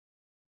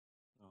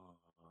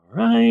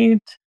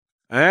right.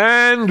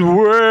 And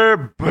we're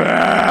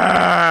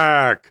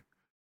back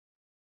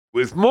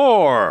with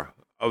more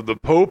of the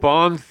Pope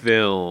on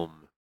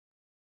film.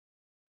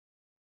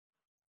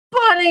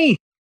 Buddy!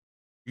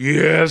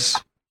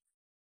 Yes.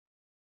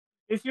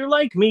 If you're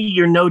like me,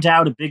 you're no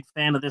doubt a big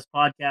fan of this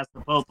podcast,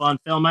 The Pope on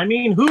Film. I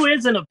mean, who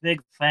isn't a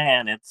big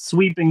fan? It's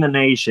sweeping the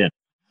nation.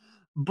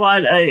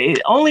 But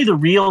only the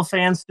real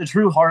fans, the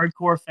true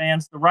hardcore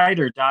fans, the ride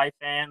or die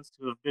fans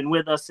who have been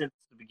with us since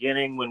the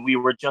beginning when we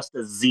were just a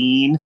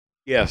zine,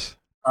 Yes.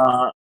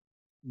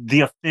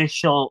 the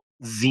official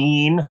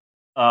zine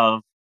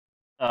of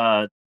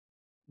uh,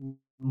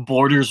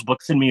 Borders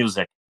Books and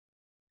Music.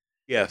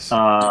 Yes.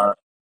 That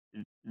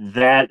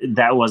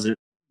wasn't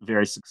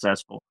very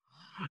successful.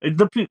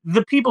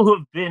 The people who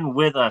have been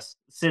with us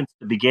since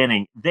the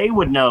beginning, they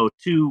would know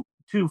two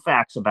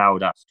facts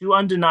about us, two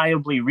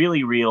undeniably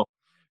really real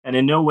and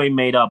in no way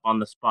made up on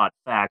the spot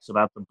facts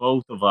about the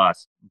both of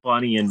us,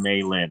 Bunny and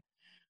Maylin.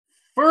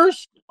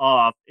 First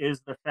off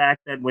is the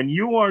fact that when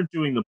you aren't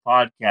doing the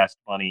podcast,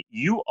 Bunny,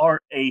 you are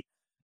a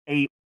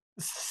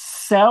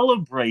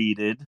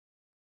celebrated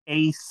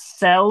a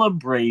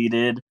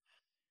celebrated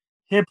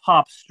hip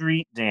hop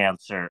street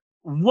dancer.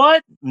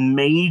 What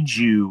made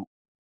you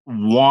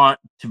want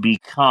to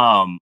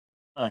become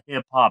a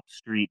hip hop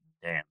street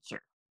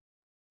dancer?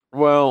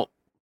 Well,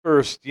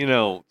 first,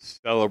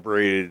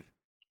 celebrated.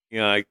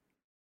 I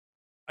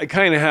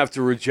kind of have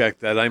to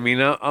reject that. I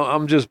mean,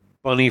 I'm just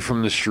Bunny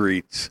from the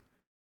streets.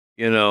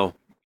 You know,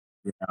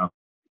 Yeah.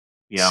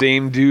 Yeah.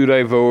 Same dude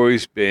I've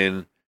always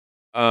been.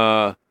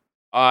 I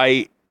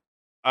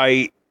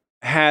I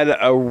had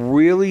a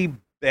really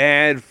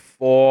bad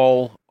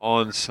fall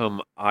on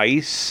some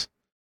ice.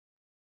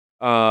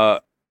 Uh,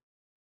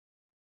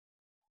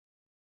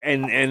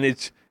 and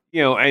it's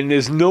and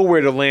there's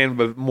nowhere to land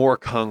but more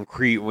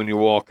concrete when you're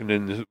walking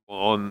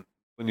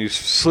when you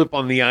slip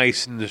on the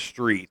ice in the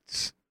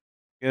streets.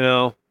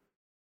 You're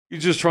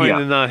just trying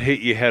to not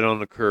hit your head on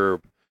the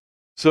curb.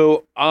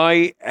 So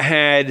I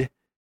had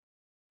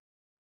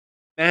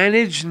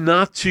managed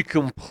not to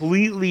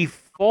completely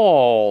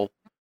fall,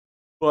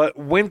 but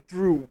went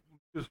through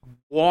just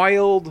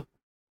wild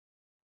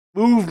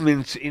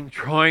movements in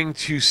trying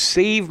to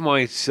save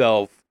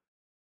myself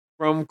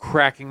from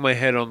cracking my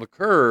head on the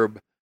curb.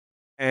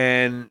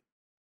 And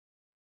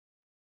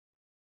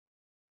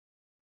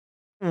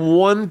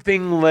one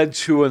thing led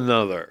to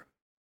another.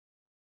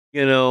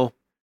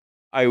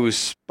 I was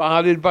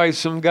spotted by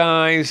some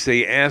guys.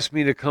 They asked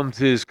me to come to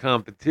this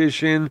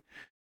competition.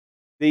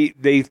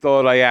 They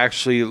thought I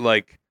actually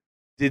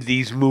did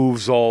these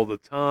moves all the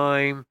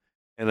time,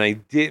 and I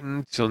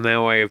didn't. So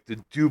now I have to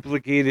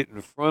duplicate it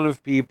in front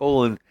of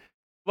people, and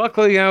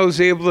luckily I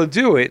was able to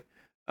do it.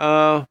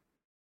 Go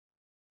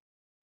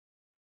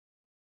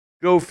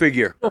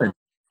figure. Good.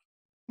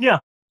 Yeah.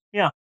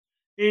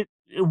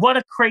 What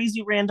a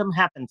crazy random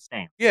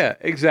happenstance. Yeah,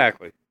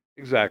 exactly.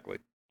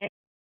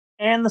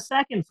 And the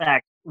second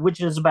fact,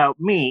 which is about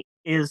me,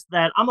 is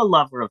that I'm a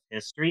lover of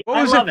history.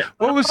 What was I love it.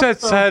 What was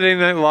that Saturday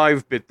Night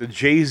Live bit? The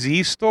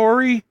Jay-Z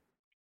story?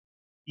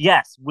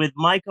 Yes, with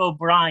Mike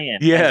O'Brien.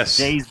 Yes.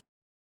 Jay-Z.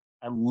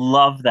 I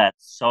love that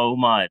so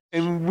much.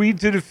 And we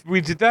did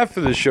that for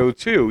the show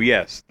too.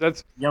 Yes.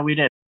 Yeah, we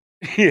did.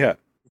 Yeah.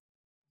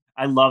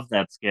 I love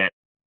that skit.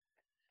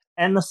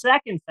 And the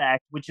second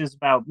fact, which is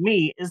about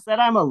me, is that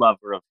I'm a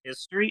lover of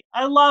history.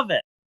 I love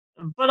it.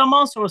 But I'm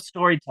also a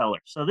storyteller.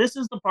 So this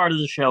is the part of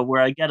the show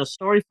where I get a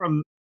story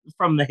from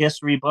the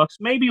history books,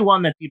 maybe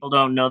one that people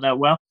don't know that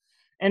well,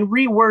 and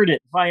reword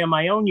it via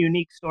my own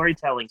unique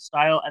storytelling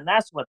style. And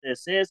that's what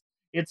this is.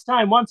 It's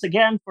time once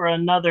again for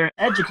another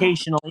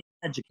educational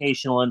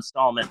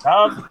installment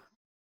of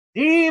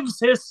Steve's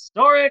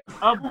Historic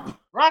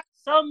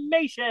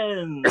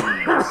Approximations.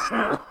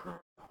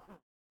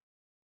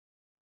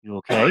 You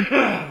okay?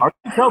 Are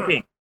you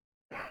choking?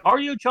 Are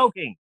you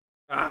choking?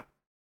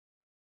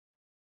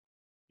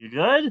 You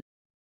good?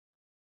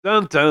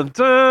 Dun dun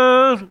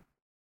dun.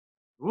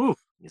 Oof,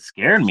 you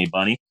scared me,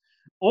 Bunny.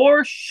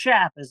 Or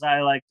Shap, as I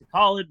like to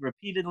call it,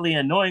 repeatedly,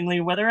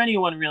 annoyingly, whether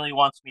anyone really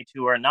wants me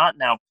to or not.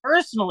 Now,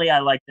 personally, I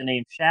like the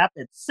name Shap.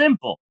 It's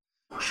simple,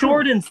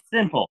 short and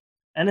simple.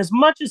 And as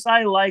much as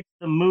I like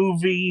the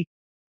movie,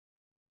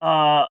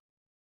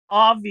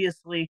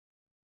 obviously,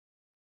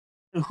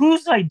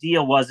 whose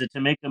idea was it to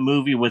make a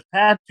movie with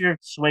Patrick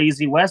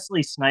Swayze,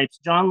 Wesley Snipes,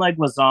 John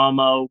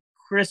Leguizamo,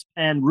 Chris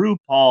Penn,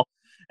 RuPaul,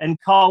 and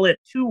call it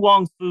Too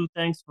Wong Fu,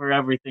 Thanks for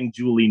Everything,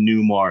 Julie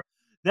Newmar?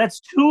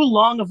 That's too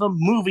long of a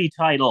movie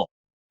title.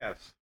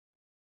 Yes.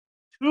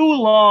 Too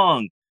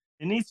long.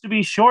 It needs to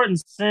be short and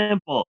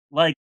simple,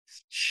 like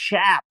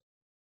Chap.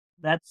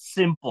 That's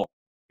simple.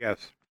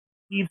 Yes.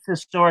 Steve's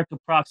Historic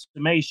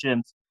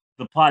Approximations,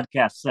 the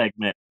podcast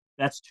segment.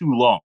 That's too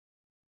long.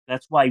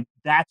 That's why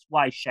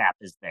Shap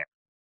is there.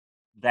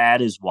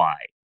 That is why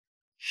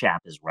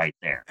Shap is right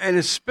there. And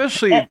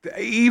especially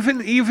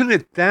even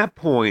at that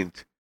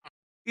point,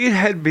 it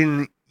had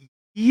been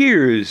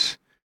years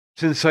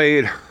since I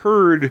had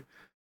heard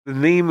the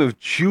name of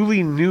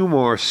Julie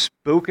Newmar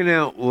spoken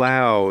out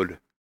loud.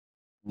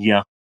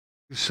 Yeah.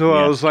 So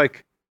I Yeah. was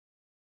like,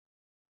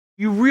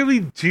 you really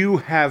do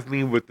have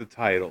me with the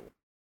title.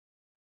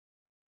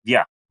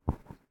 Yeah.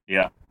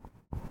 Yeah.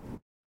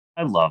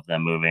 I love that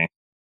movie.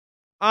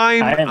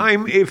 I'm I haven't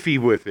I'm seen it iffy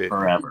with it.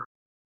 forever.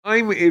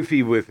 I'm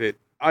iffy with it.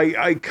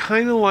 I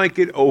kind of like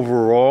it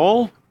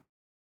overall,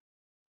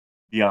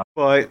 Yeah.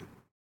 but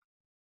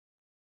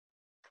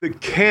the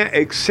cat,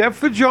 except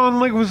for John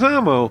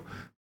Leguizamo,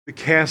 the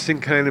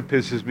casting kind of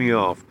pisses me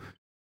off.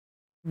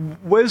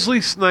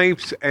 Wesley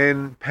Snipes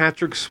and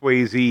Patrick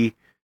Swayze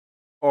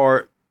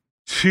are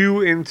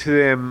too into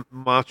them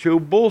macho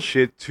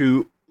bullshit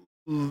to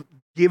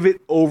give it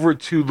over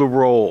to the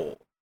role.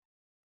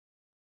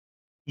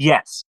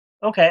 Yes.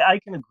 Okay, I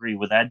can agree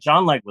with that.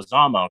 John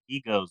Leguizamo,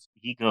 he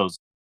goes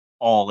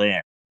all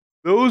in.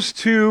 Those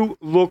two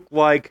look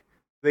like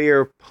they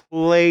are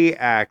play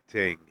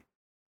acting.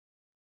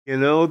 You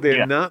know, they're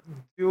Yeah. not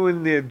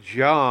doing their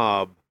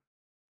job.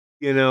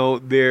 You know,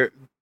 they're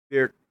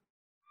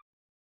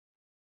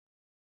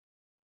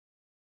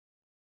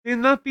they're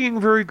not being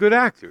very good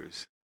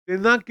actors. They're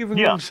not giving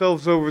Yeah.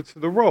 themselves over to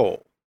the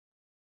role.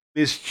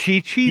 Miss Chi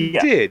Chi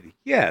Yeah. did,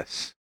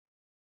 yes.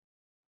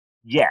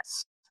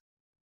 Yes.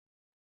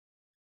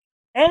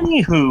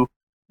 Anywho,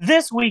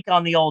 this week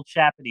on the old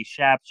Chappity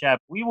Shap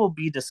Shap, we will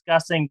be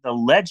discussing the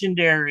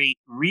legendary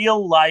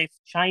real life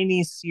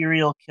Chinese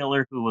serial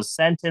killer who was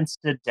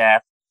sentenced to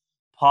death,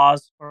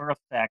 pause for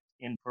effect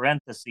in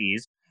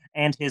parentheses,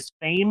 and his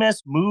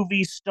famous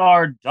movie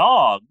star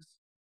dogs,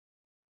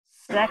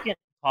 second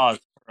pause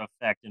for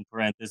effect in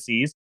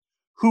parentheses,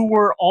 who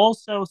were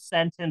also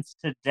sentenced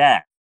to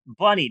death.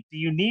 Bunny, do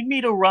you need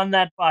me to run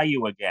that by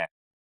you again?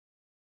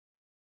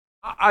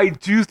 I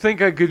do think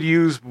I could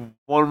use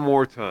one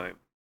more time.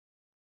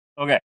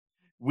 Okay.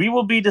 We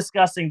will be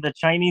discussing the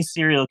Chinese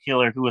serial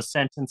killer who was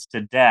sentenced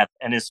to death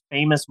and his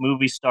famous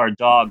movie star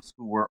dogs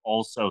who were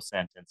also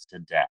sentenced to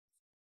death.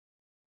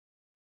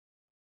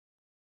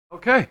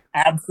 Okay.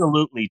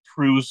 Absolutely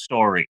true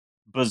story.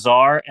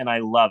 Bizarre, and I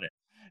love it.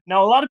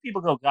 Now, a lot of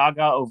people go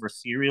gaga over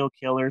serial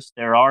killers.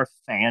 There are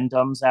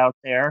fandoms out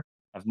there.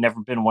 I've never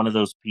been one of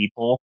those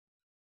people.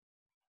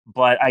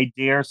 But I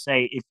dare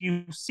say, if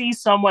you see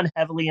someone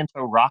heavily into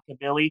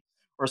rockabilly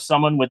or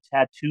someone with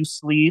tattoo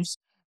sleeves,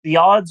 the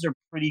odds are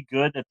pretty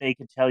good that they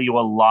could tell you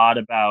a lot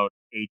about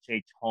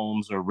H.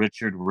 Holmes or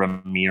Richard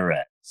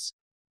Ramirez.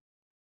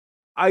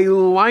 I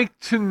like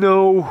to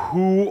know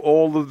who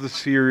all of the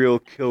serial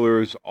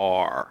killers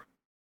are.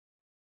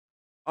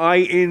 I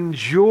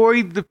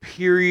enjoyed the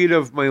period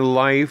of my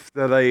life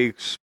that I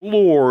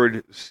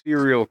explored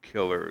serial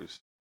killers.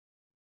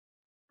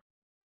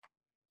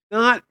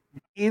 Not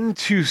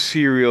into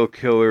serial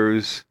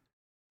killers,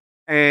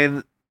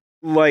 and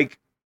like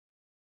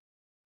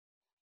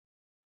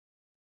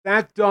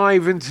that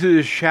dive into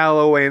the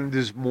shallow end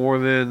is more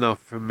than enough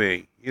for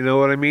me. You know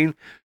what I mean?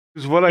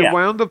 Because what I Yeah,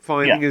 wound up yeah,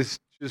 finding is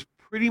just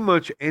pretty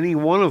much any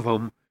one of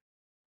them,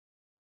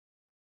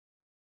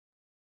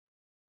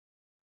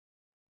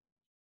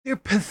 they're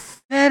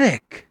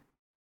pathetic.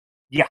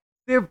 yeah,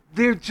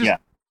 They're just yeah.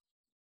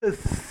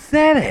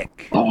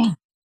 pathetic.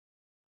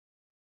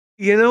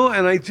 You know,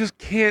 and I just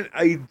can't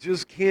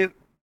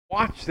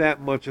watch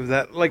that much of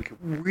that. Like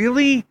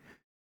really,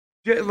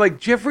 like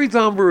Jeffrey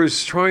Dahmer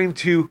is trying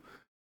to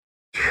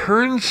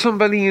turn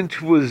somebody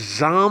into a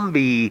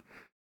zombie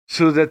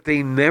so that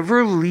they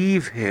never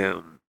leave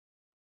him.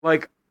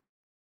 Like,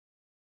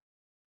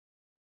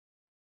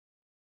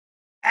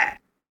 ah,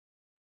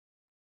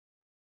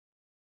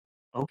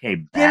 Okay,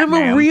 get him a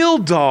Batman. real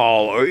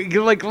doll, or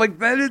like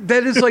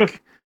that is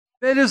like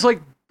that is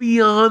like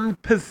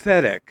beyond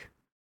pathetic.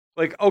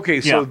 Like, okay,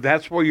 Yeah, so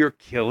that's why you're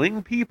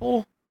killing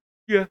people.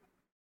 Yeah.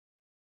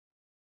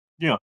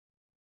 yeah,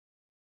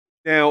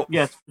 Now,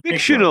 yeah. It's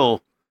ridiculous.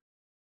 fictional,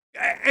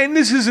 and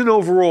this is an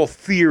overall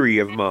theory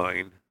of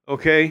mine.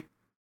 Okay,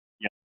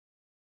 Yeah.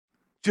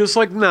 just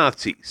like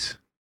Nazis.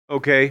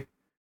 Okay,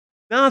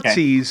 Okay.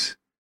 Nazis,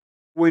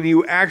 when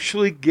you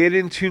actually get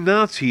into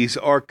Nazis,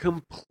 are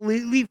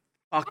completely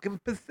fucking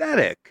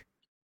pathetic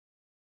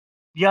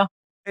Yeah,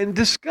 and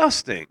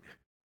disgusting.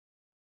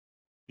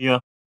 yeah.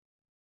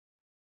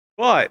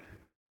 But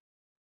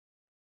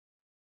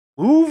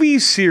movie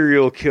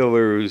serial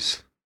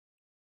killers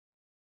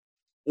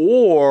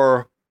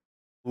or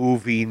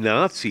movie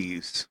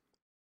Nazis,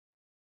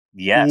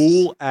 Yes,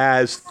 cool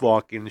as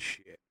fucking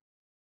shit.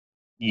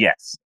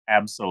 yes.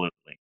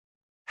 Absolutely.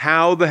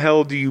 How the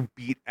hell do you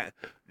beat?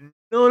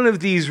 None of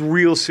these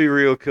real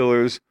serial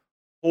killers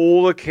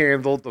hold a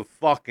candle to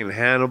fucking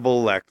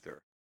Hannibal Lecter.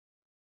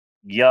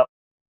 Yep.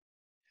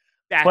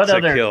 What That's a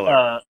other?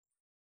 killer.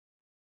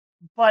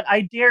 But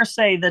I dare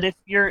say that if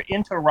you're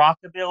into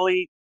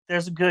rockabilly,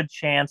 there's a good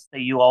chance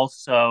that you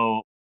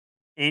also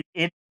it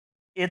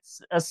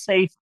it's a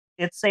safe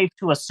it's safe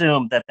to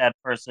assume that that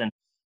person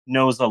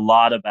knows a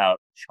lot about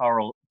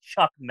Charles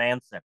Chuck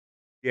Manson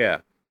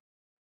Yeah.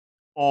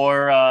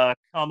 or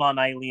come on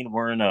Eileen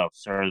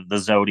Wernos or the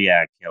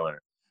Zodiac Killer.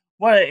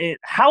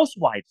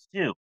 Housewives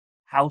too.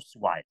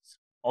 Housewives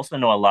also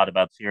know a lot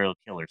about serial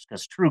killers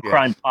because true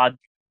crime Yes. podcasts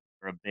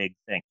are a big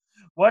thing.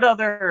 What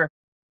other?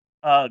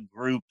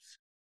 groups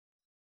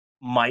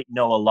might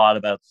know a lot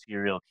about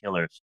serial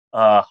killers.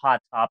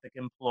 Hot Topic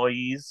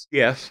employees.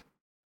 Yes.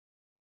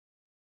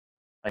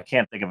 I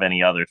can't think of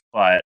any others,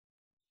 but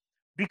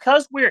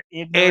because we're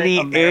ignorant Any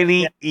American,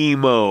 any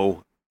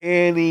emo,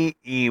 any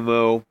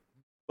emo,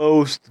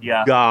 most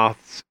yeah,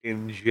 goths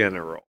in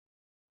general.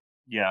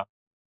 yeah,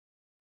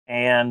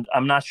 and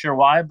I'm not sure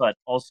why, but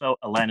also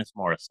Alanis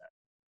Morissette.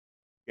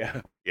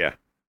 Yeah, yeah.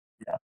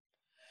 Yeah.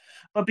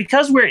 But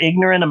because we're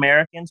ignorant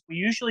Americans, we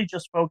usually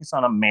just focus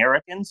on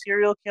American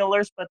serial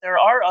killers, but there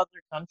are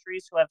other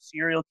countries who have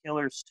serial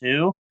killers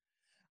too.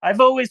 I've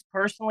always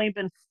personally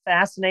been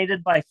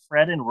fascinated by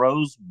Fred and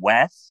Rose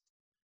West,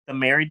 the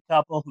married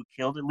couple who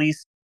killed at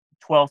least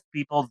 12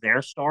 people.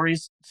 Their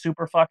stories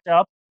super fucked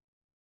up.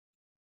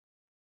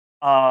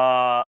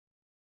 Uh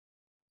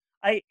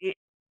I it,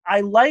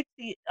 I like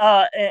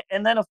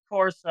and then of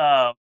course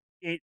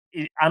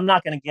I'm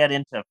not going to get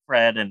into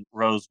Fred and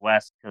Rose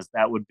West because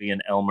that would be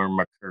an Elmer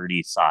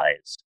McCurdy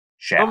sized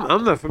shaft.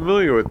 I'm not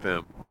familiar with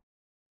them.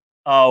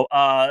 Oh,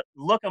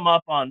 look them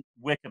up on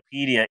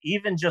Wikipedia.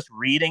 Even just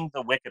reading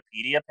the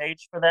Wikipedia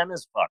page for them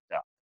is fucked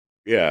up.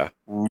 Yeah.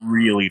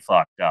 Really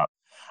fucked up.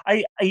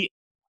 I, I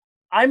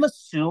I'm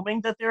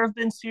assuming that there have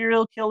been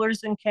serial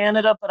killers in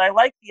Canada, but I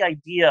like the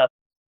idea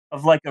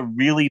of like a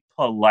really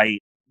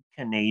polite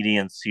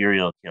Canadian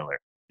serial killer.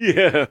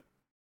 Yeah.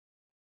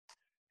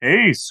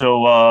 Hey,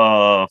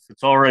 so if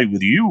it's all right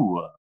with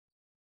you,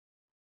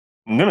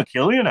 I'm gonna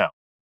kill you now.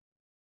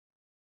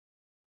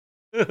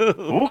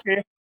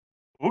 Okay,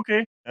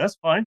 okay, that's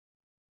fine.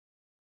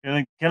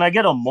 Can I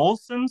get a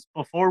Molson's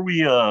before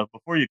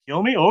you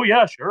kill me? Oh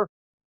yeah, sure.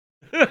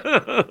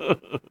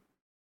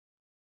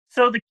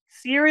 So the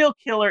serial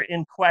killer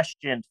in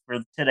question for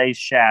today's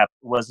shaft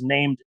was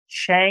named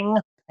Cheng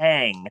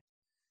Peng.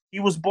 He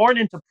was born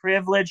into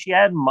privilege. He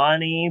had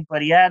money,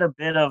 but he had a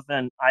bit of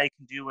an I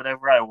can do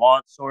whatever I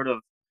want sort of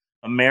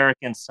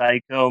American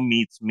Psycho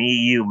meets Me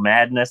You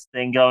Madness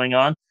thing going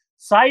on.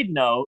 Side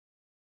note,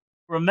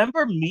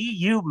 remember Me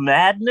You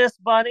Madness,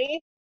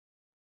 Bunny?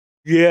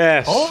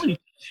 Yes. Holy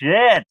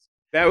shit.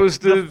 That was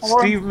The the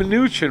form Steve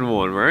Mnuchin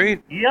one,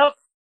 right? Yep.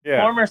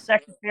 Yeah. Former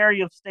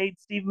Secretary of State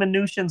Steve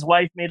Mnuchin's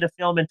wife made a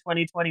film in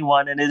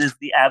 2021, and it is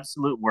the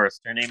absolute worst.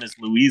 Her name is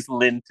Louise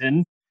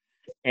Linton,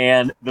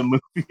 and the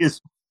movie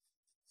is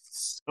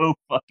so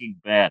fucking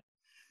bad.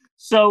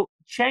 So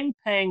Cheng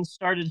Peng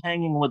started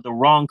hanging with the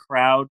wrong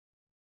crowd.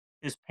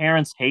 His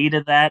parents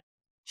hated that.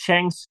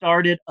 Cheng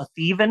started a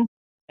thieving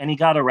and he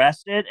got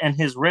arrested. And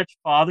his rich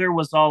father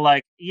was all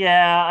like,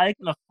 yeah, I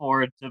can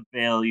afford to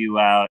bail you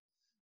out,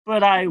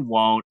 but I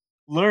won't.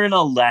 Learn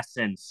a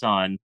lesson,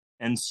 son.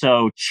 And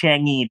so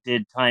Chengy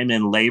did time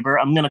in labor.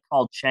 I'm going to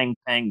call Cheng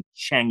Peng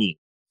Chengy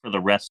for the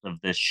rest of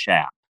this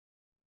shaft.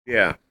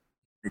 Yeah.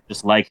 I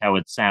just like how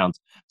it sounds.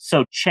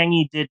 So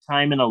Chengy did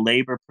time in a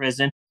labor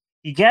prison.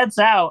 He gets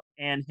out,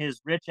 and his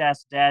rich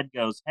ass dad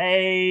goes,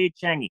 "Hey,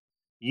 Chengy,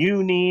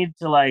 you need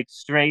to like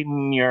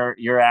straighten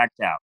your act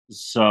out.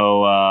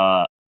 So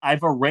I've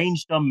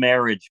arranged a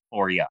marriage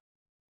for you."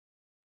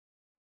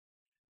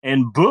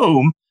 And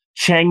boom,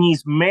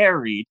 Chengy's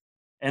married.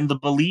 And the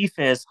belief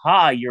is,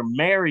 you're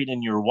married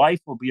and your wife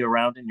will be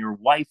around and your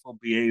wife will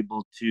be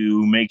able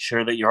to make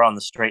sure that you're on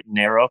the straight and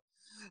narrow.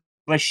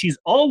 But she's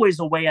always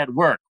away at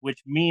work, which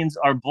means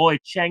our boy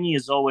Chengy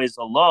is always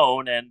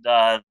alone. And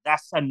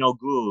that's a no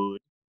good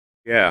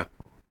Yeah.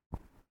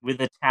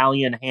 with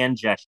Italian hand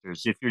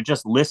gestures. If you're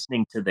just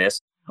listening to this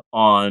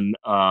on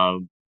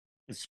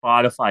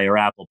Spotify or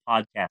Apple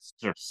Podcasts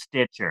or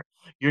Stitcher,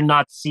 you're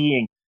not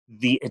seeing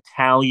the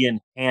Italian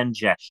hand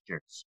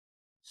gestures.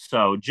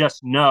 So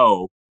just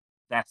know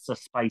that's a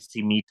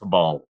spicy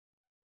meatball,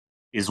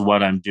 is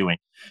what I'm doing.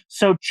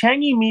 So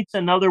Chengy meets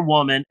another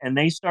woman and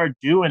they start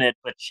doing it,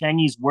 but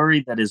Chengy's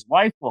worried that his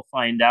wife will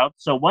find out.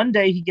 So one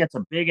day he gets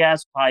a big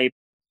ass pipe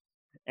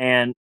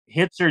and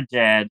hits her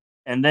dead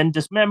and then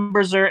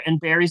dismembers her and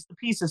buries the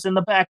pieces in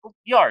the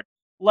backyard,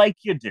 like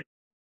you do.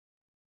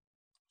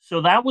 So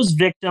that was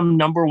victim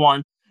number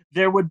one.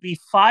 There would be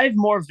five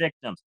more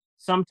victims.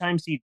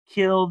 Sometimes he'd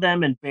kill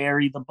them and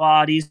bury the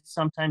bodies.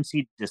 Sometimes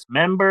he'd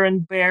dismember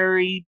and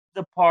bury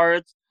the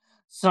parts.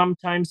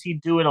 Sometimes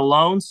he'd do it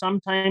alone.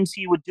 Sometimes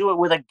he would do it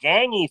with a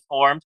gang he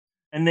formed,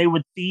 and they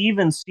would thieve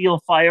and steal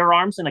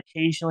firearms. And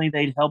occasionally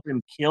they'd help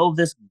him kill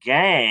this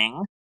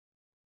gang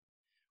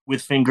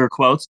with finger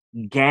quotes,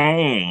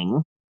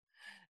 gang.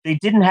 They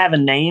didn't have a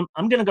name.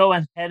 I'm going to go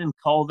ahead and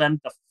call them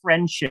the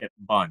Friendship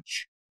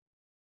Bunch.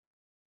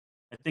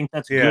 I think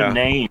that's a good Yeah.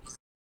 name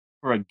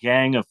for a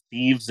gang of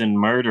thieves and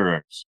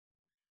murderers.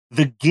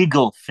 The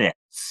Giggle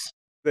Fits.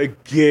 The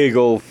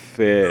giggle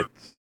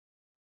fits.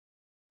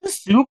 The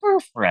Super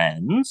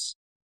Friends.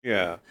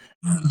 Yeah.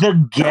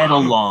 The Get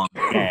Along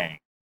Gang.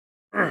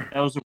 That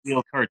was a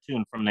real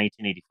cartoon from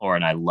 1984,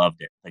 and I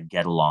loved it. The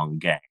Get Along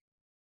Gang.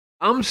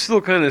 I'm still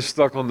kind of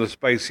stuck on the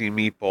spicy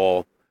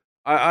meatball.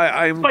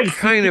 Spicy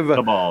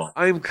meatball.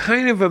 I'm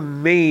kind of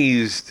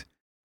amazed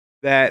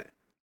that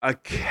a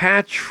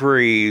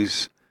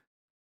catchphrase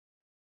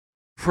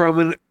from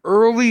an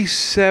early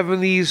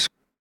 '70s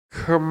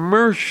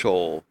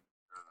commercial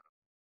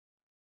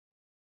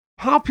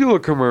popular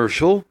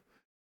commercial,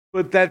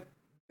 but that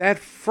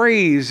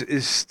phrase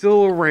is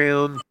still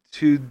around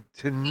to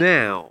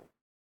now.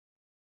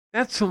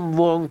 That's some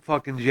long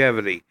fucking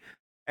longevity.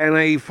 And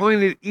I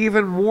find it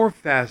even more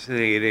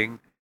fascinating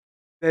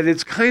that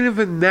it's kind of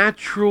a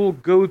natural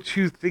go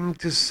to thing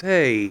to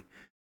say,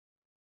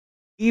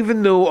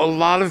 even though a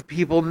lot of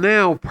people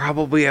now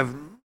probably have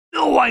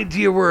no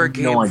idea where it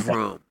No came idea.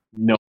 from.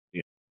 No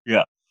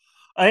idea.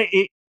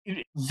 Yeah.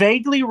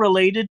 Vaguely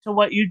related to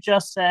what you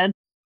just said,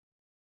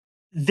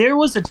 there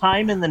was a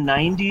time in the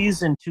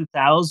 90s and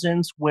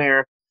 2000s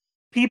where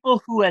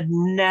people who had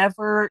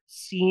never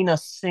seen a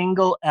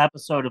single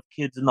episode of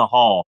Kids in the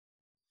Hall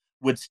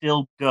would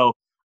still go,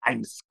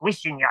 "I'm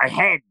squishing your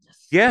head,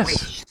 Yes.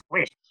 squish,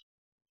 squish,"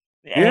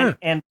 and Yeah.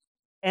 and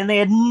and they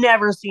had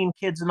never seen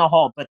Kids in the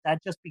Hall, but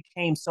that just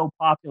became so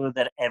popular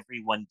that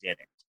everyone did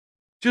it.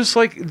 Just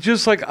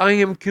like I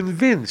am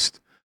convinced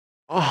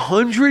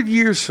 100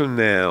 years from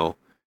now,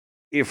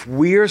 if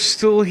we are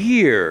still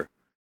here,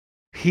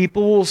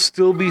 people will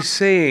still be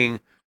saying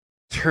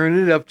turn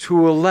it up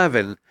to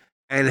 11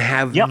 and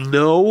have Yep,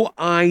 no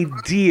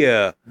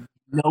idea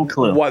no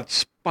clue. what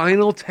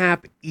Spinal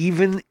Tap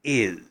even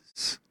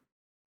is.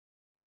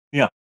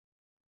 Yeah,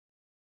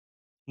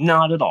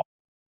 not at all.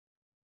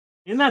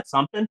 Isn't that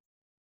something?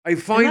 I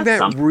Isn't find that that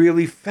something?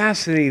 really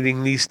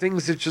fascinating. These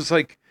things that just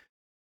like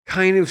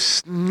kind of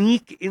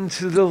sneak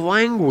into the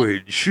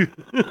language.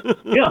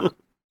 Yeah,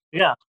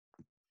 yeah.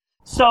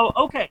 So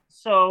okay,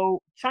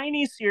 so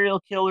Chinese serial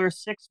killer,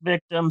 six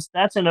victims.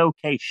 That's an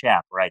okay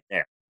chap right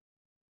there.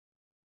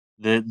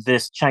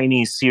 This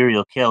Chinese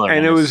serial killer and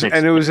and it his was six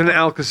and it was an victims.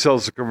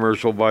 Alka-Seltzer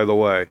commercial, by the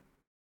way.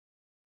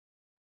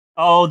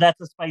 Oh, that's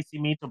a spicy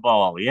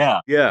meatball. Yeah,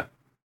 Yeah,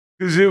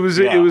 because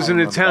it yeah, I was an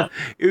remember Italian.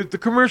 that. The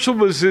commercial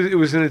was it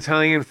was an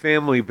Italian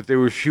family, but they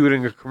were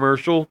shooting a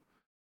commercial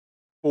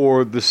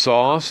for the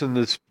sauce and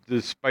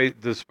the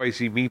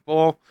spicy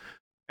meatball,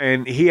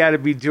 and he had to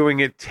be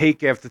doing it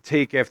take after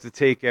take after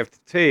take after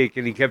take,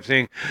 and he kept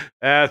saying,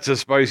 "That's a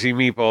spicy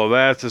meatball.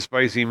 That's a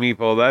spicy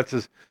meatball. That's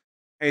a,"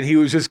 and he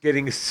was just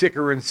getting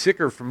sicker and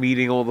sicker from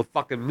eating all the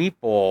fucking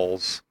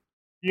meatballs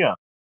Yeah,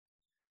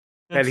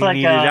 that it's he like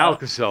needed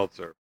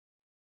Alka-Seltzer.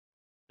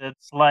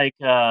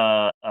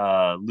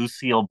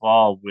 Lucille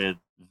Ball with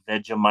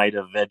Vegemite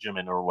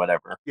Vegemin or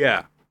whatever, Yeah,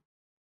 and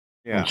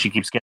yeah, she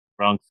keeps getting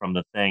drunk from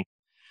the thing.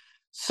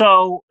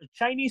 So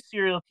Chinese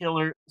serial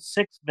killer,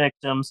 six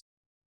victims.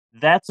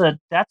 That's a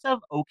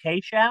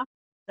okay shaft.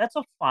 That's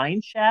a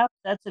fine shaft.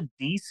 That's a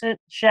decent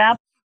shaft.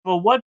 But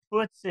what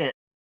puts it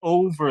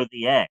over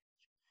the edge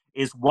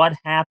is what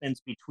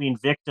happens between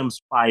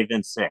victims five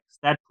and six.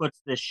 That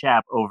puts this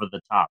shaft over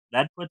the top.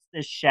 That puts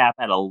this shaft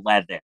at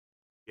 11.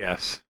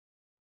 yes.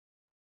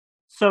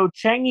 So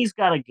Chengi's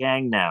got a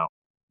gang now,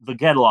 the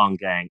Get Along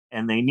Gang,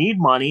 and they need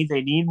money.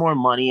 They need more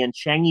money. And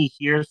Chengi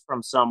hears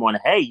from someone,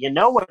 hey, you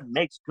know what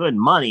makes good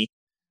money?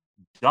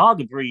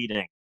 Dog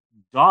breeding,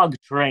 dog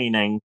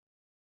training.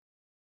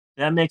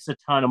 That makes a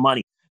ton of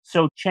money.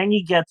 So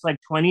Chengi gets like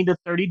 20 to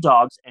 30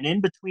 dogs, and in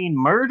between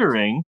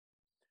murdering,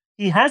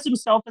 he has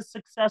himself a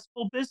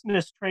successful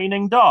business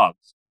training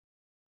dogs.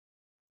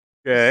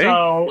 Okay.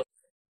 So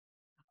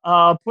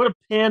put a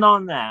pin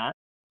on that.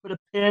 Put a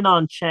pin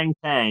on Cheng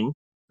Peng,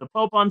 the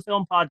Pope on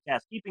Film podcast,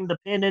 keeping the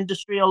pin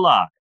industry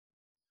alive.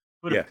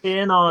 Put a Yes.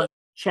 pin on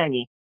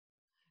Chengi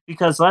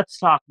because let's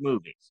talk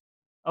movies.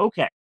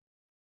 Okay,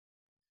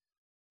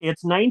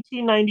 it's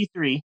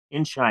 1993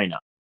 in China,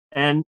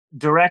 and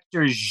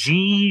director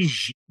Xi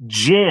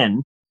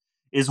Jin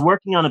is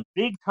working on a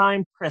big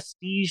time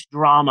prestige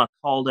drama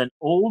called An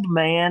Old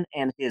Man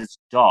and His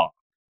Dog.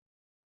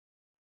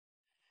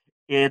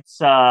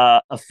 It's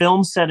a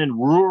film set in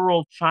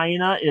rural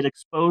China. It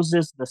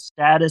exposes the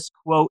status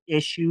quo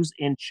issues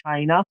in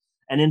China,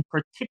 and in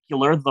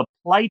particular, the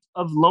plight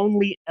of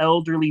lonely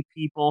elderly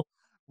people.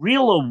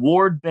 Real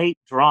award bait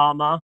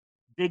drama,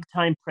 big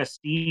time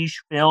prestige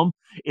film.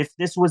 If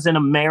this was an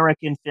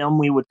American film,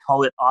 we would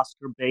call it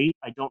Oscar bait.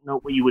 I don't know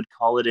what you would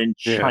call it in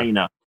Yeah.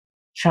 China.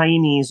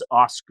 Chinese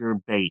Oscar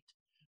bait.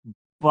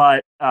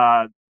 But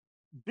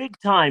big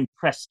time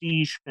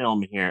prestige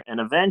film here. And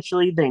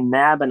eventually they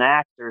nab an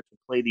actor to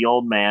play the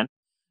old man,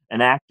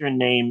 an actor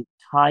named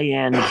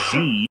Tyan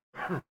Ji.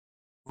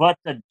 But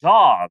the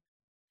dog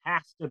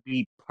has to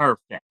be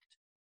perfect.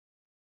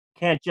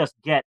 Can't just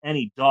get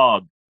any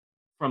dog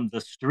from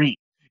the street.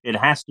 It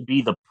has to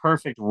be the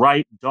perfect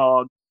right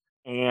dog.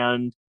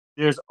 And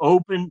there's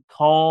open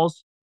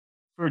calls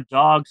for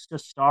dogs to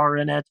star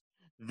in it.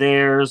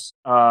 There's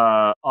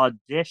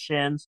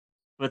auditions,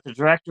 but the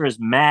director is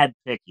mad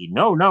picky.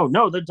 No, no,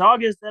 no. The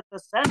dog is at the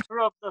center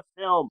of the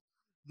film.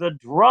 The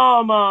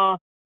drama,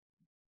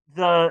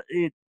 the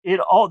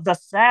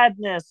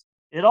sadness,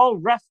 it all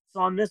rests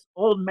on this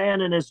old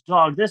man and his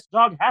dog. This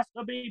dog has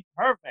to be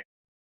perfect.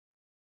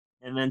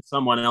 And then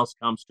someone else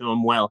comes to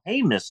him, well,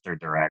 hey, Mr.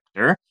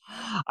 Director,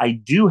 I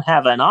do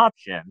have an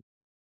option.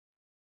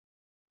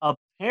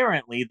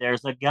 Apparently,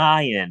 there's a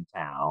guy in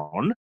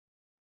town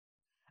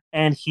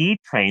and he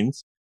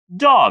trains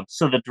dogs.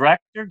 So the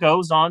director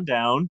goes on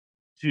down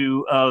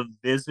to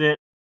visit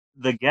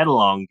the Get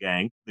Along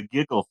Gang, the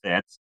Giggle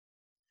Fits.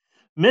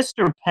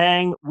 Mr.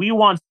 Peng, we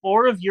want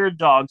four of your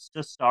dogs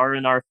to star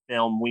in our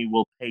film. We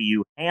will pay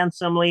you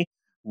handsomely.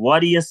 What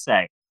do you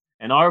say?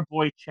 And our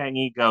boy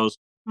Chengy goes,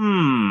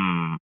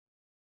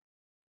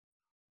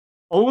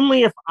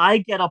 only if I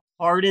get a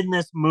part in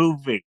this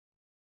movie.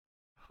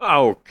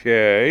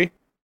 Okay.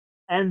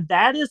 And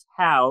that is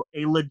how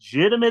a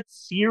legitimate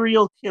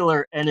serial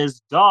killer and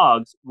his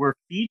dogs were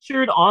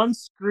featured on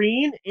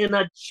screen in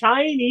a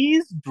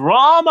Chinese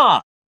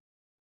drama.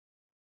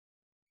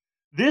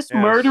 This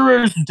Yes.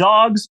 murderer's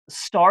dogs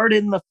starred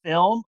in the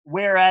film,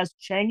 whereas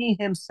Chengy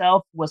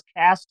himself was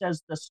cast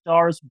as the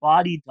star's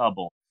body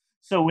double.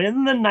 So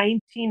in the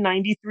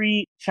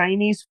 1993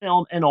 Chinese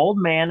film An Old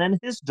Man and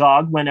His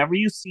Dog, whenever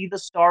you see the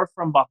star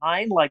from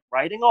behind, like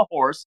riding a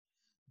horse,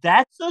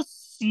 that's a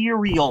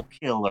serial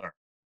killer.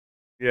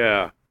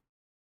 Yeah.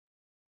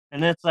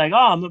 And it's like, oh,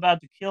 I'm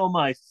about to kill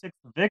my sixth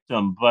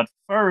victim, but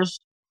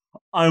first,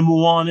 I'm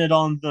wanted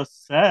on the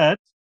set.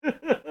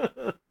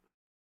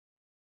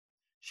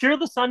 Sure,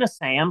 the son of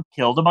Sam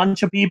killed a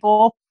bunch of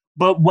people,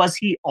 but was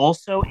he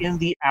also in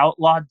the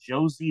outlaw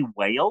Josie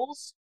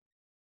Wales?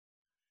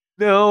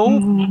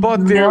 No,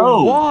 but there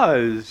No.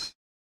 was.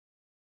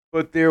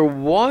 But there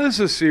was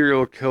a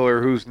serial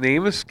killer whose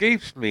name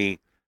escapes me,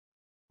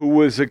 who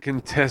was a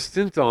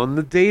contestant on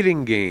the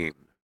dating game.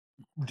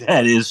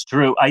 That is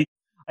true. I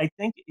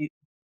think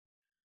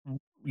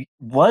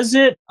was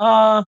it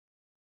that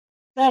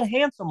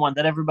handsome one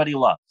that everybody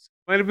loves.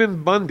 Might have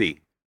been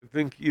Bundy. You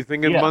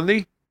thinking Yeah,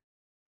 Bundy?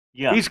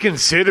 yeah, He's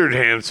considered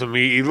handsome.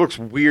 He looks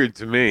weird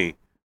to me.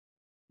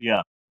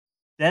 yeah.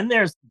 Then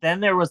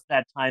there was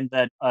that time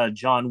that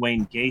John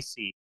Wayne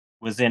Gacy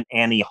was in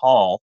Annie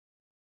Hall.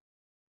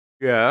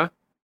 Yeah.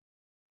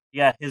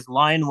 Yeah, his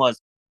line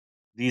was,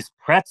 "These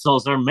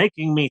pretzels are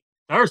making me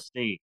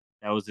thirsty."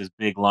 That was his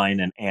big line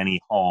in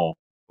Annie Hall.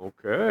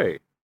 Okay.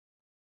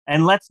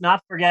 And let's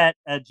not forget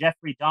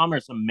Jeffrey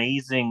Dahmer's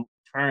amazing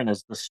turn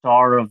as the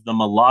star of the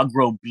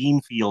Milagro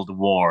Beanfield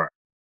War.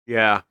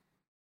 Yeah.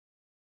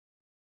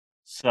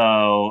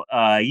 So,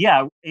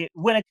 yeah,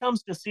 when it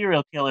comes to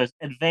serial killers,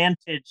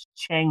 advantage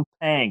Cheng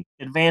Peng,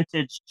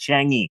 advantage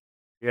Chengy.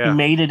 He Yeah.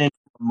 made it into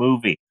a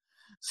movie.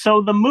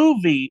 So the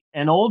movie,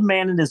 An Old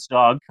Man and His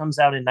Dog, comes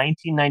out in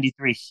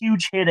 1993.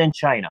 Huge hit in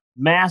China.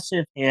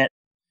 Massive hit.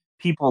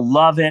 People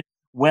love it.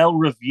 Well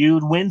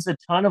reviewed. Wins a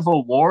ton of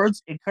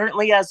awards. It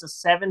currently has a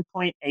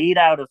 7.8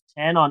 out of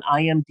 10 on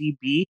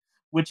IMDb,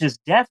 which is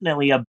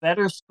definitely a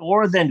better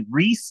score than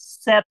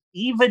Recep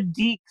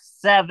Evadik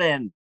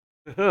 7.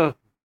 Our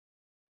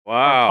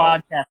Wow.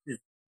 podcast is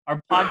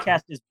our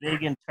podcast is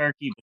big in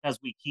Turkey because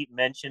we keep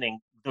mentioning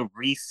the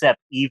Recep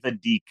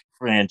Evadik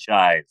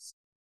franchise.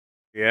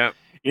 Yeah.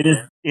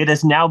 It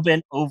has now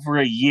been over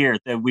a year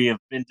that we have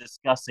been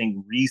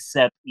discussing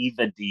Recep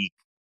Evadik.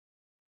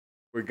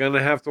 We're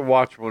gonna have to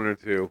watch one or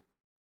two.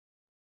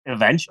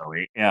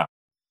 Eventually, yeah.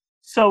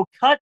 So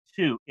cut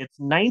to it's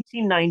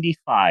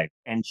 1995,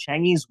 and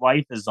Chengy's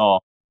wife is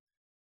all,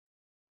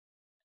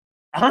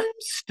 I'm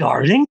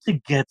starting to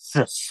get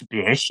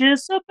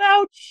suspicious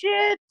about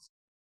shit.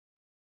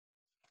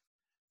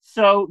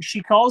 So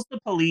she calls the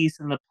police,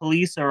 and the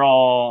police are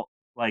all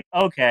like,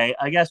 okay,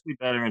 I guess we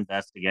better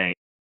investigate.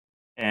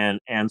 And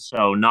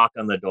so knock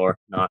on the door,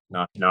 knock,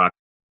 knock, knock.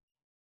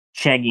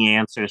 Chengy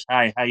answers,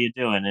 hi, how you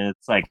doing? And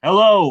it's like,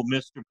 hello,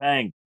 Mr.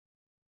 Peng.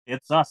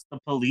 It's us, the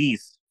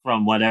police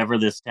from whatever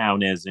this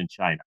town is in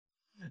China.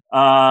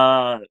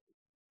 Uh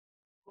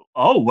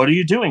oh, what are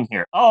you doing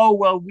here? Oh,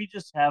 well, we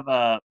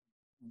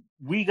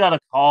got a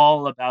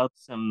call about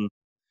some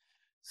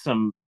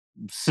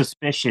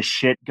suspicious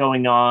shit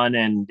going on,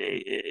 and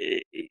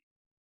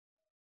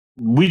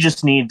we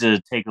just need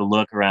to take a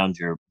look around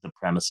the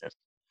premises.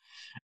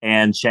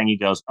 And Shangy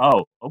goes,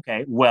 oh,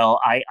 okay. Well,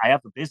 I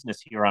have a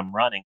business here I'm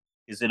running.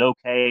 Is it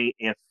okay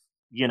if,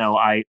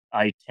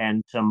 I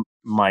tend to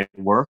my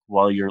work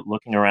while you're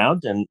looking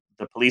around? And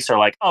the police are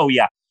like, oh,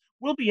 yeah,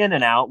 we'll be in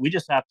and out. We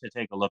just have to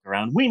take a look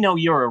around. We know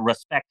you're a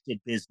respected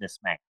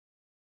businessman.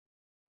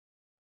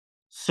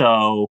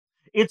 So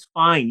it's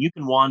fine. You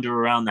can wander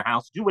around the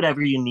house, do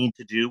whatever you need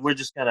to do. We're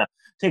just going to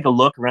take a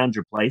look around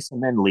your place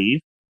and then leave.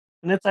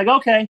 And it's like,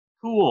 okay,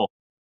 cool.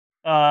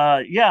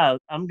 Yeah,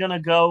 I'm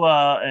gonna go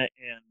and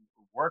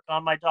work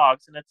on my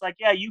dogs. And it's like,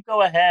 yeah, you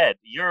go ahead.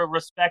 You're a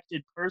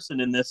respected person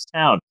in this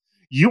town.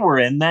 You were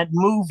in that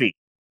movie.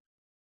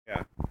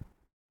 Yeah.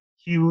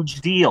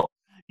 Huge deal.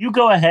 You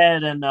go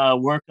ahead and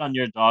work on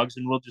your dogs,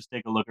 and we'll just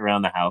take a look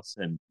around the house.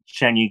 And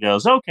Chengy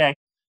goes, okay.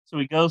 So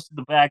he goes to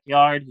the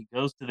backyard. He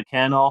goes to the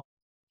kennel.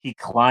 He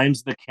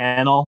climbs the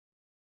kennel.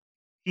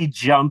 He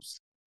jumps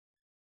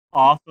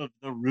off of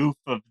the roof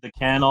of the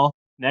kennel.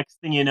 Next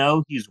thing you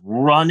know, he's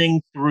running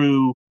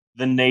through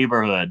the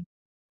neighborhood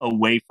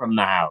away from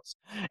the house.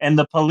 And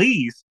the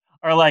police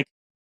are like,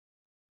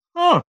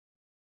 huh,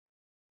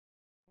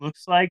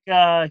 looks like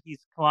he's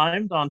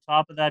climbed on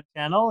top of that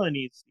kennel and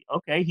he's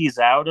okay, he's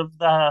out of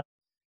the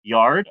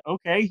yard.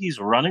 Okay, he's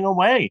running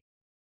away.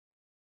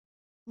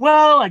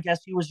 Well, I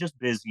guess he was just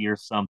busy or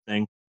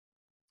something.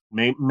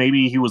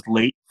 Maybe he was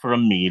late for a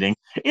meeting.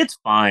 It's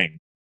fine.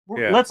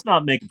 Yeah. Let's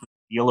not make a big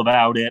deal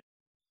about it.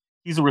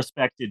 He's a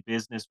respected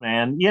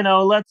businessman.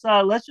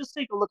 Let's just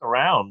take a look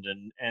around,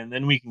 and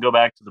then we can go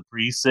back to the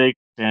precinct.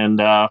 And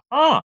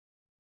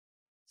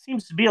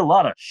seems to be a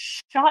lot of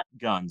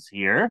shotguns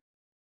here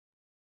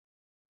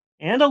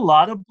and a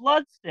lot of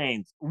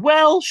bloodstains.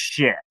 Well,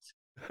 shit.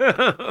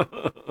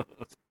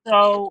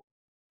 So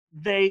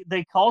they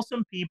call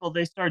some people.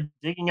 They start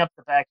digging up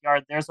the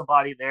backyard. There's a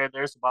body there.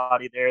 There's a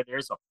body there.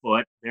 There's a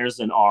foot. There's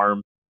an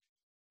arm.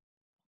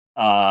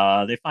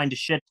 They find a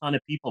shit ton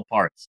of people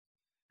parts,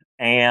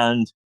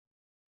 and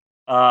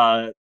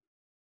uh,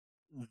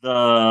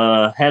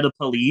 the head of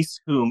police,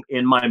 whom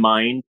in my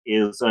mind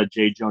is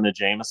J. Jonah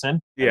Jameson,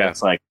 and Yeah.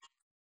 it's like,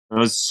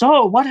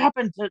 so what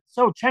happened to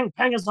so Cheng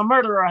Peng is a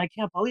murderer? I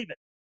can't believe it.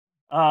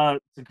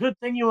 It's a good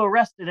thing you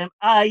arrested him.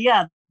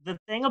 Yeah. The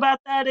thing about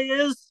that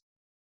is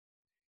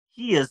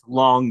he is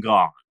long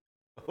gone.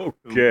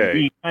 Okay.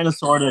 We kind of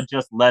sort of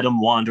just let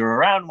him wander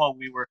around while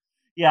we were.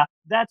 Yeah,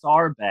 that's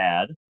our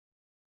bad.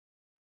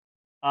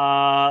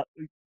 Uh,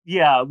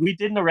 yeah, we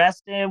didn't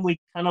arrest him. We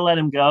kind of let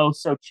him go.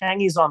 So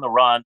Changi's on the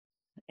run.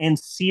 And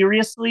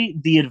seriously,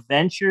 the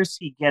adventures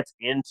he gets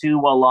into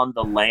while on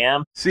the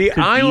lam See, could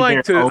be their own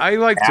app.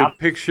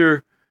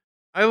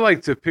 I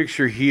like to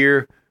picture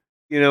here,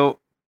 you know,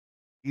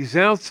 he's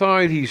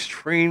outside, he's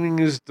training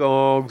his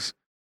dogs.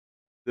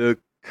 The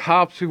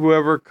cops,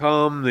 whoever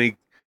come, they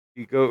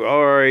you go,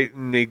 all right,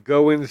 and they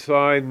go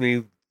inside and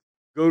they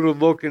go to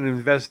look and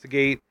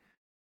investigate.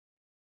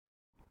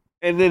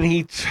 And then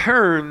he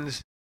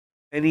turns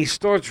and he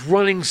starts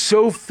running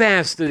so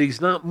fast that he's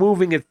not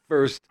moving at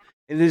first.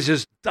 And there's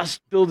just dust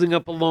building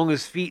up along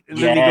his feet. And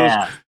then he goes,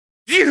 Yeah,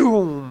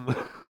 Phew!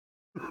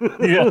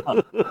 yeah,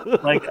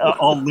 like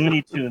all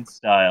Looney Tune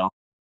style.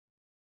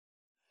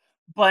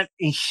 But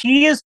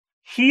he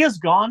is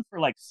gone for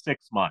like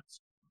 6 months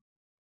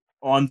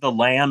on the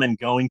lam and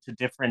going to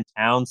different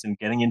towns and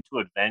getting into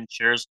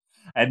adventures.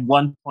 At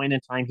one point in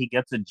time, he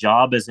gets a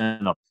job as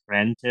an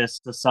apprentice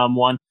to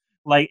someone.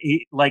 Like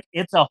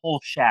it's a whole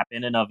chap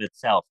in and of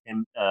itself.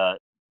 Him,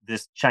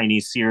 this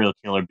Chinese serial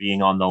killer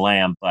being on the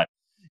lam, but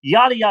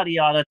yada yada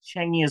yada.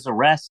 Chengi is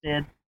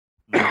arrested.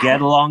 The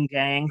Get Along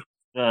gang,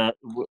 the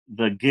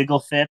Giggle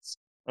Fits,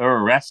 are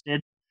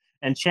arrested,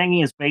 and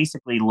Chengi is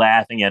basically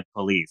laughing at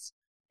police,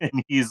 and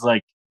he's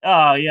like,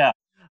 "Oh yeah,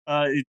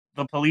 uh,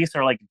 the police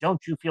are like, don't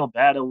you feel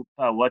bad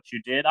about what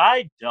you did?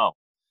 I don't.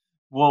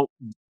 Well,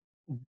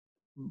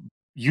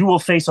 you will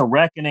face a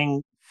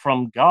reckoning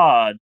from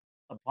God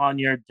upon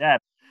your death.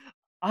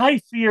 I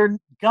fear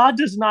God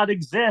does not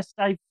exist.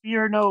 I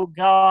fear no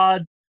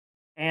God."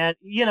 And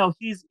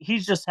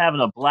he's just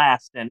having a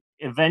blast. And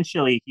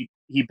eventually,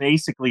 he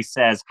basically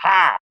says,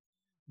 "Ha!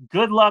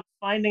 Good luck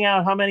finding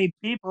out how many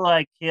people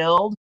I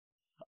killed.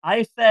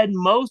 I fed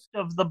most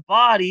of the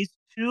bodies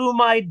to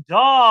my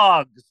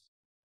dogs."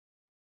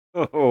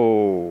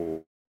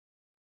 Oh.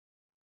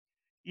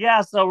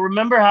 Yeah, so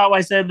remember how I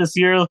said the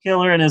serial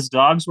killer and his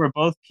dogs were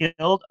both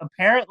killed?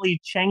 Apparently,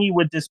 Chengi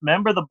would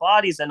dismember the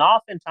bodies, and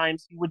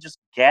oftentimes he would just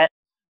get,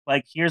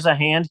 like, here's a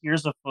hand,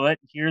 here's a foot,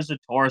 here's a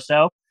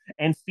torso,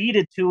 and feed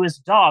it to his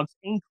dogs,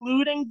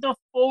 including the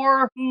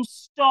four who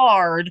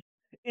starred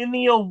in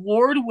the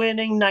award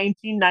winning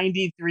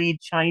 1993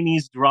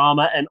 Chinese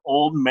drama An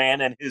Old Man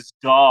and His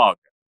Dog.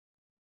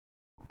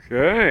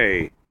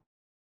 Okay.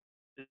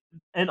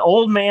 An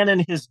old man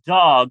and his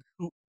dog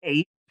who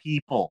ate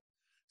people.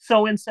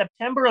 So in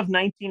September of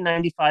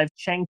 1995,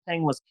 Cheng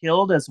Peng was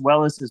killed as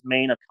well as his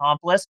main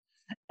accomplice,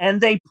 and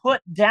they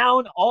put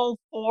down all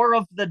four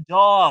of the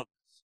dogs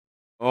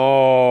who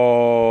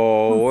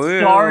Oh,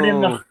 starred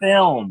in the well.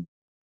 film.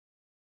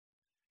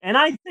 And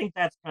I think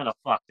that's kind of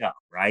fucked up,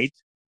 right?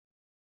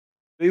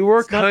 They were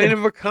It's not kind the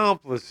of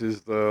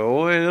accomplices,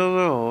 though. I don't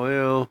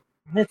know.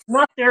 it's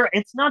not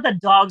the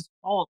dog's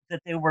fault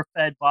that they were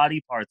fed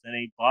body parts and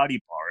ate body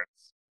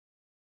parts.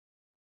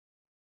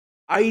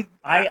 I,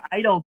 I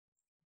I don't.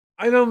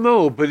 I don't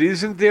know, but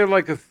isn't there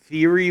like a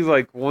theory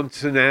like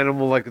once an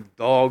animal like a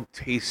dog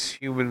tastes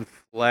human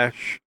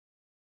flesh,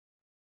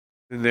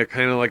 then they're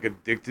kind of like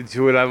addicted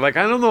to it? I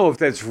don't know if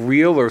that's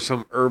real or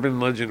some urban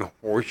legend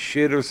horse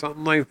shit or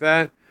something like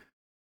that.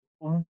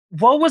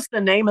 What was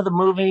the name of the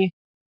movie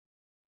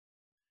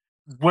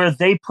where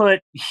they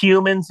put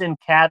humans in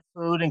cat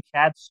food and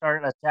cats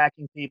start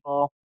attacking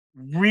people?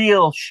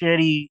 Real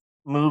shitty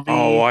Oh, movie.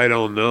 I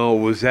don't know.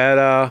 Was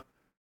that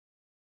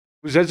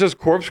just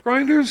Corpse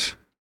Grinders?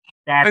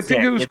 I That's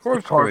think it. it was It's the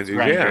Corpse Corpse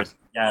Grinders. Yeah. Grinders.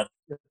 Yeah,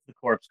 it's the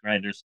Corpse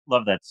Grinders.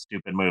 Love that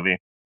stupid movie.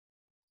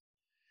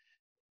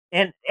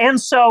 And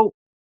so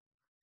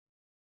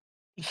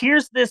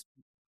here's this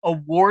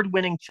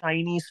award-winning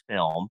Chinese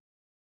film.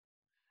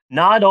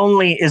 Not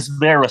only is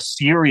there a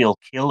serial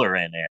killer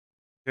in it,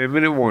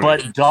 10-minute warning.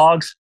 but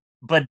dogs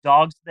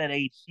that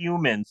ate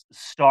humans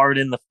starred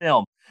in the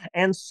film.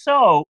 And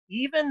so,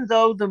 even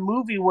though the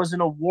movie was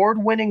an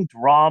award-winning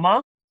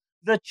drama,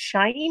 the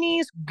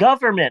Chinese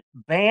government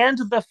banned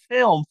the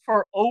film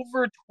for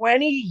over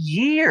 20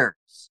 years.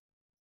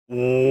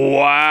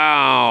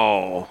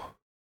 Wow.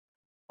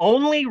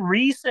 only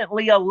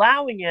recently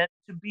allowing it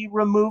to be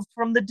removed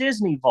from the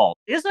Disney vault.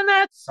 Isn't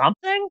that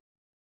something?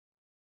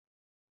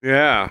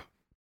 Yeah.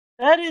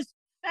 That is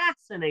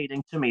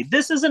fascinating to me.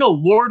 This is an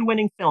award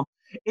winning film.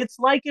 It's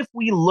like if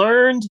we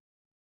learned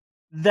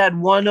that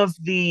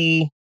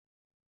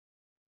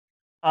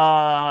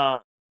uh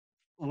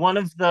one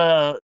of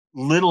the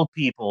little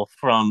people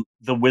from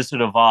The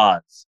Wizard of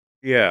Oz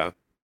Yeah.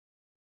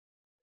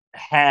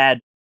 had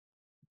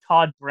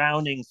Todd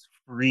Browning's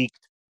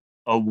freaked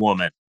a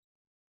woman.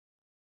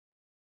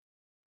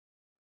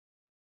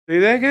 Say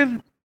that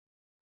again?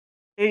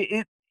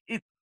 It,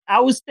 it I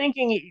was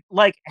thinking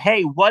like,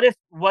 hey, what if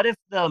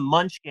the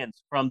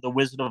Munchkins from The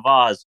Wizard of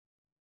Oz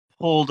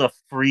pulled a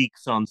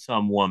freaks on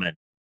some woman,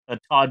 a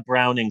Todd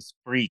Browning's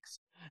freaks.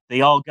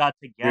 They all got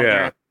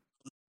Yeah. together,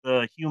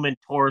 the human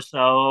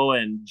torso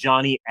and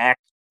Johnny Eck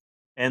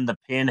and the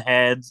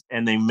pinheads,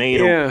 and they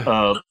made Yeah.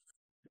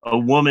 a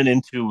woman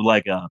into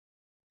like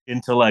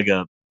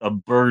a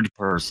bird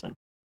person.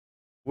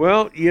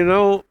 Well,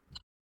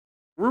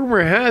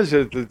 rumor has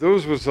it that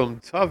those were some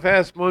tough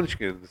ass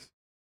munchkins.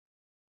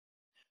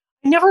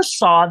 I never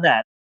saw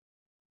that,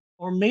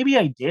 or maybe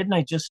I did, and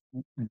I just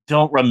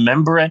don't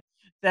remember it.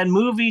 That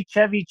movie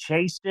Chevy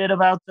Chase did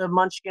about the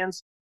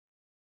Munchkins.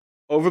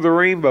 Over the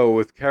Rainbow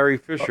with Carrie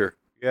Uh, Fisher.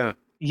 Yeah.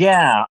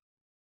 Yeah,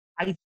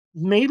 I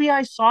maybe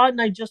I saw it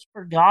and I just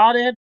forgot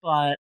it,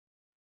 but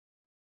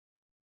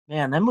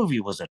man, that movie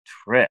was a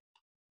trip,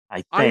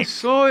 I I think.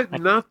 saw it I,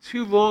 not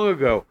too long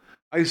ago.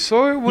 I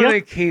saw it when yep.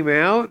 it came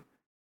out,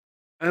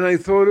 and I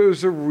thought it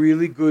was a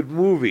really good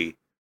movie.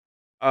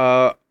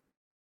 Uh,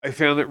 I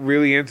found it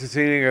really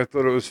entertaining. I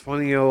thought it was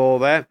funny and all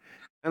that.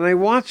 And I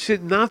watched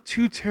it not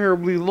too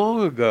terribly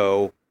long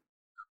ago,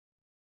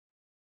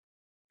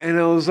 and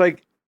I was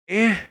like,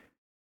 eh,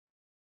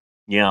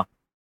 Yeah.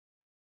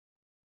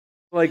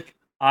 like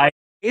I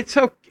it's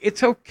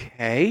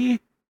okay,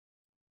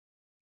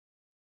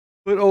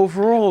 but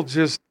overall,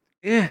 just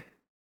eh.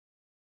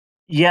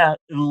 yeah,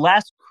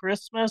 last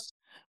Christmas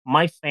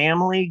my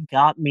family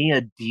got me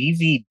a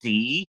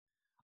DVD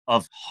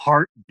of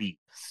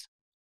Heartbeats.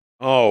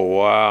 Oh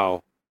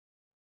wow,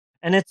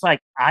 And it's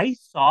like I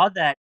saw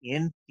that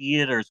in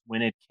theaters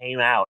when it came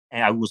out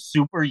and I was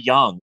super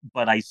young,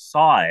 but I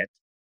saw it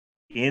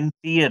in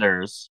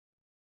theaters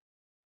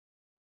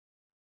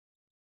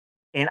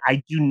and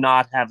I do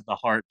not have the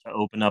heart to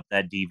open up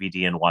that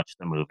DVD and watch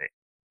the movie.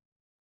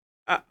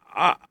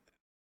 I,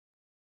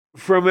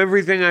 from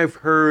everything I've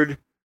heard,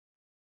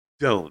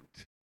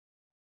 don't.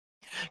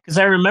 Because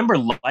I remember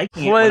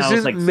liking it when I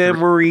was Pleasant like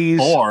three, memories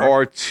 4.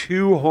 are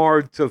too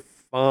hard to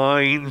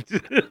find.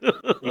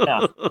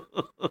 Yeah,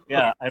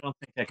 yeah. I don't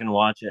think I can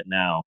watch it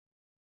now.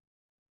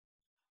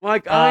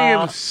 Like, I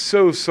am Uh,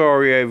 so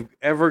sorry I've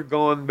ever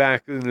gone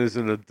back in as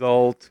an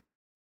adult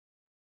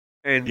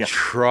and yeah.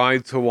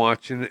 tried to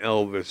watch an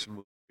Elvis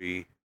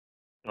movie.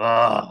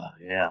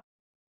 Yeah,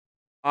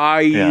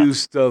 I yeah,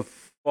 used to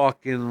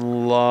fucking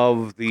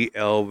love the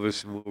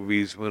Elvis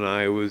movies when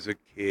I was a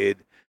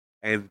kid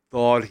and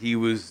thought he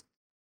was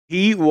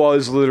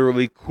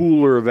literally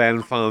cooler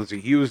than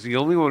Fonzie. He was the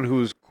only one who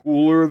was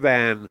cooler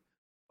than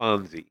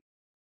Fonzie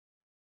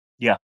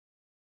yeah,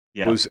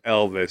 yeah. was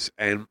Elvis.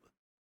 And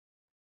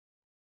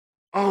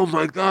oh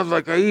my god,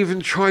 like I even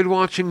tried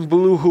watching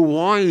Blue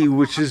Hawaii,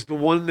 which is the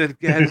one that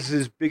has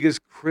his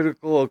biggest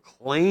critical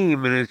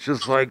acclaim, and it's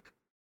just like,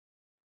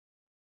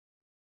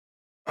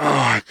 oh,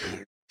 I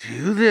can't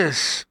do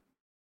this.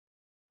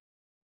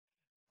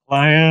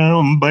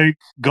 Clam bake,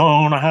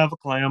 gonna have a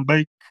clam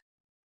bake.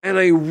 And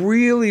I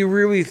really,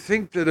 really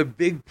think that a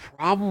big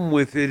problem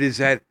with it is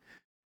that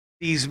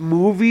these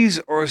movies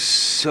are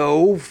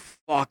so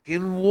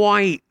fucking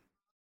white.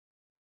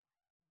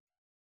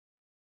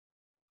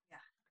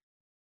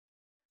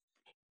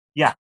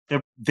 Yeah,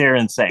 they're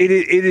insane. It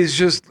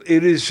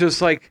is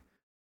just like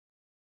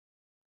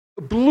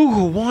Blue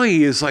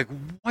Hawaii is like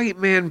white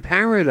man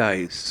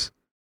paradise.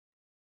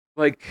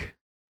 Like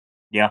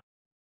Yeah,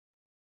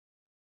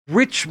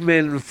 rich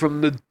men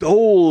from the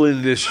dole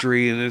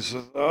industry, and it's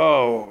just,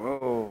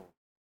 oh,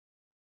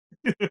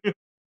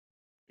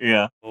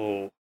 yeah.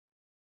 oh, oh.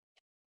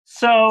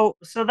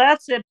 So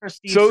that's it for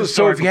Steve's So if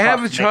historic you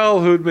have a approximation.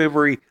 childhood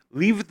memory,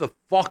 leave it the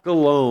fuck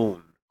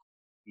alone.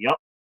 Yep,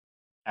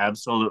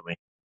 absolutely.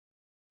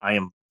 I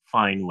am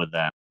fine with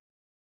that.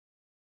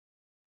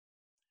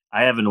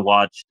 I haven't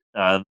watched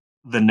the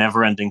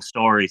Never-Ending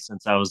Story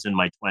since I was in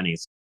my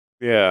 20s.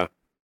 Yeah.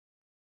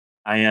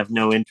 I have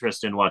no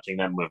interest in watching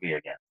that movie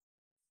again.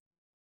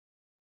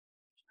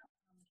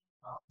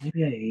 Oh,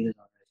 maybe I ate it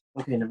already.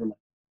 Okay, never mind.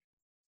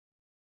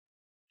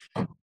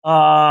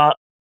 Uh,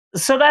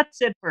 so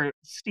that's it for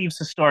Steve's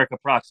historic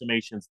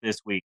approximations this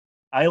week.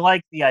 I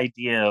like the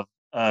idea of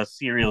a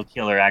serial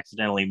killer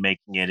accidentally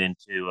making it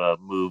into a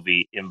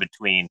movie in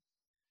between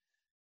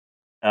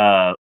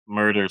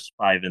murders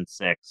 5 and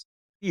 6.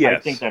 I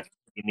think Yes. that's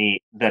pretty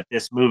neat that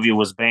this movie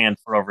was banned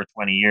for over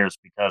 20 years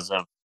because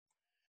of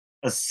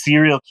a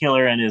serial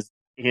killer and his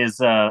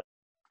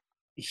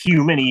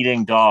human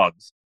eating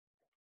dogs.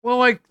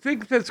 Well, I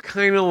think that's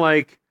kind of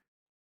like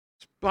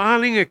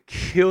spotting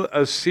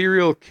a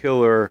serial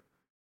killer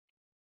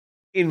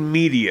in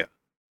media,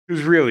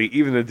 because really,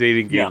 even the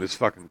dating Yeah, game is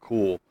fucking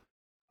cool.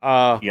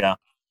 Uh, yeah,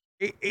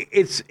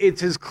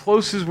 it's as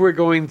close as we're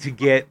going to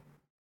get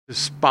to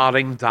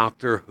spotting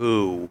Doctor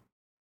Who.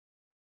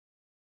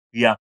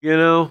 yeah, You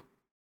know,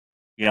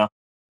 yeah,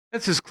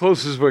 that's as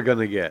close as we're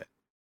gonna get.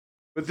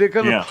 But they're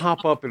gonna yeah,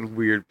 pop up in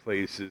weird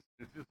places.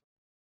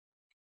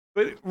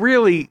 But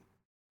really,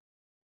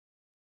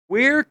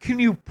 where can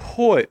you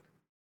put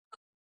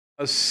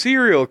a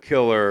serial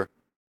killer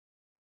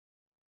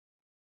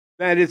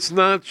that it's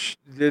not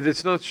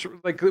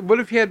like, what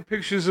if you had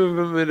pictures of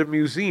him at a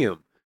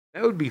museum?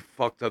 That would be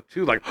fucked up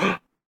too. Like, look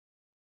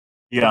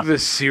yeah, at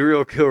this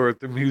serial killer at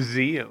the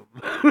museum.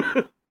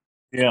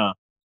 yeah.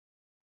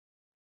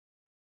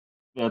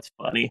 That's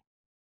funny.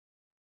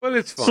 But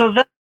it's So fun.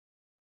 that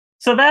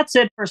so that's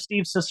it for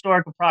Steve's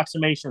historic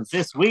approximations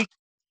this week.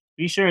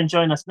 Be sure and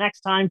join us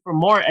next time for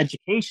more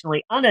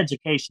educationally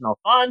uneducational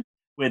fun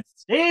with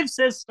Steve's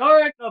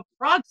historic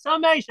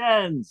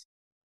approximations.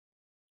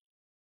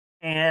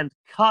 And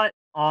cut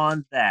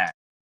on that.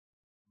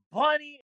 Bunny